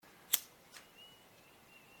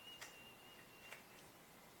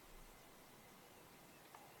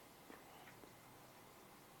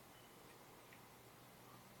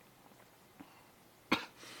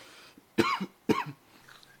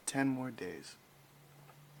10 more days.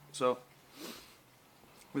 So,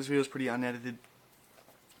 this video is pretty unedited.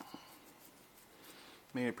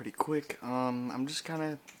 Made it pretty quick. I'm just kind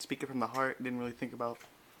of speaking from the heart. Didn't really think about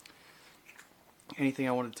anything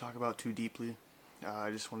I wanted to talk about too deeply.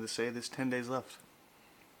 I just wanted to say there's 10 days left.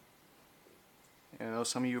 And I know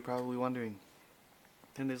some of you are probably wondering,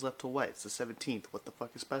 10 days left till what? It's the 17th. What the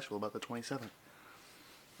fuck is special about the 27th?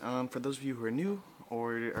 For those of you who are new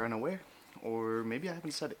or are unaware, or maybe I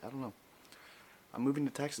haven't said it, I don't know. I'm moving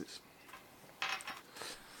to Texas.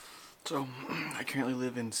 So, I currently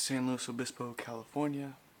live in San Luis Obispo,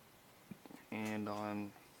 California, and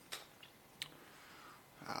on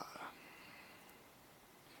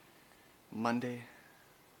Monday,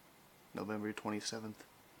 November 27th,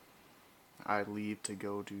 I leave to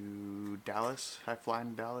go to Dallas. I fly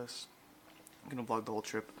into Dallas. I'm gonna vlog the whole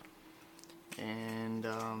trip, and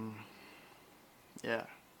yeah.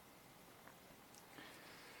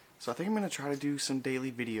 So I think I'm gonna try to do some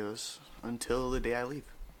daily videos until the day I leave.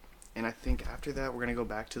 And I think after that, we're going to go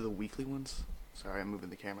back to the weekly ones. Sorry, I'm moving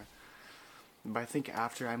the camera. But I think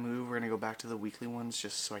after I move, we're going to go back to the weekly ones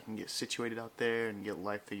just so I can get situated out there and get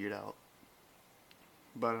life figured out.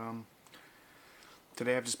 But,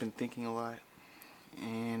 today I've just been thinking a lot.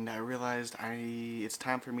 And I realized it's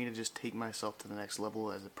time for me to just take myself to the next level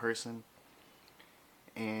as a person.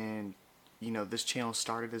 And, you know, this channel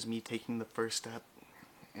started as me taking the first step.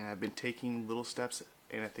 And I've been taking little steps,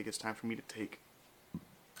 and I think it's time for me to take...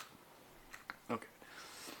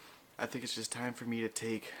 I think it's just time for me to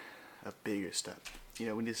take a bigger step. You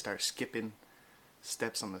know, we need to start skipping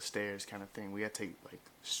steps on the stairs kind of thing. We gotta take, like,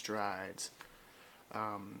 strides.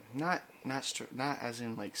 Not as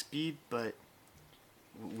in, like, speed, but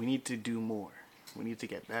we need to do more. We need to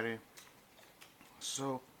get better.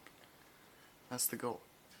 So, that's the goal.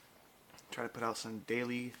 Try to put out some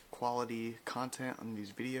daily quality content on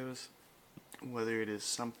these videos. Whether it is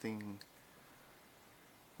something,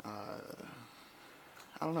 I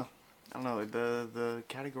don't know. The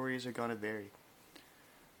categories are gonna vary.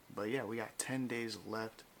 But yeah, we got 10 days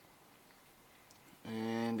left.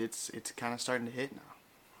 And it's kind of starting to hit now.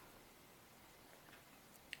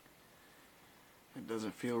 It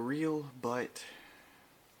doesn't feel real, but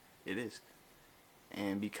it is.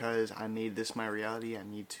 And because I made this my reality, I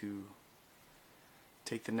need to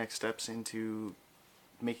take the next steps into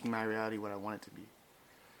making my reality what I want it to be.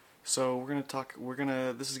 So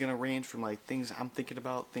this is gonna range from like things I'm thinking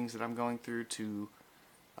about, things that I'm going through, to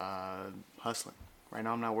hustling. Right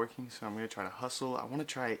now I'm not working, so I'm gonna try to hustle. I wanna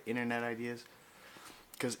try internet ideas,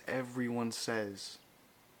 because everyone says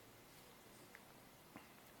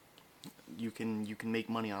you can make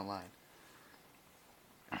money online.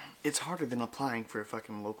 It's harder than applying for a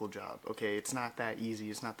fucking local job, okay? It's not that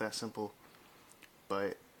easy, it's not that simple.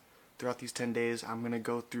 But throughout these 10 days, I'm going to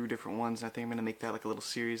go through different ones, and I think I'm going to make that like a little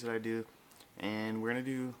series that I do. And we're going to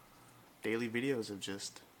do daily videos of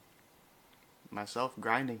just myself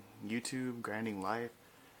grinding YouTube, grinding life,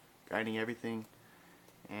 grinding everything.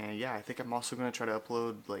 And yeah, I think I'm also going to try to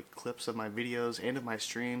upload like clips of my videos and of my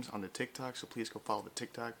streams onto TikTok, so please go follow the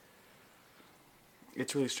TikTok.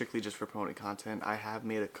 It's really strictly just for promoting content. I have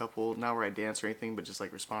made a couple, not where I dance or anything, but just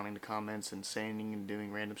like responding to comments and saying and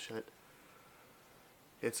doing random shit.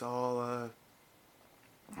 It's all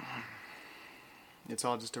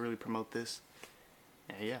just to really promote this.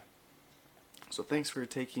 And yeah. So thanks for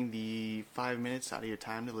taking the 5 minutes out of your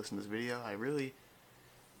time to listen to this video. I really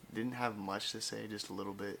didn't have much to say, just a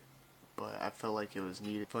little bit, but I felt like it was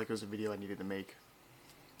needed. I felt like it was a video I needed to make.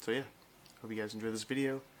 So yeah, hope you guys enjoyed this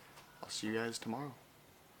video. I'll see you guys tomorrow.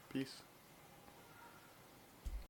 Peace.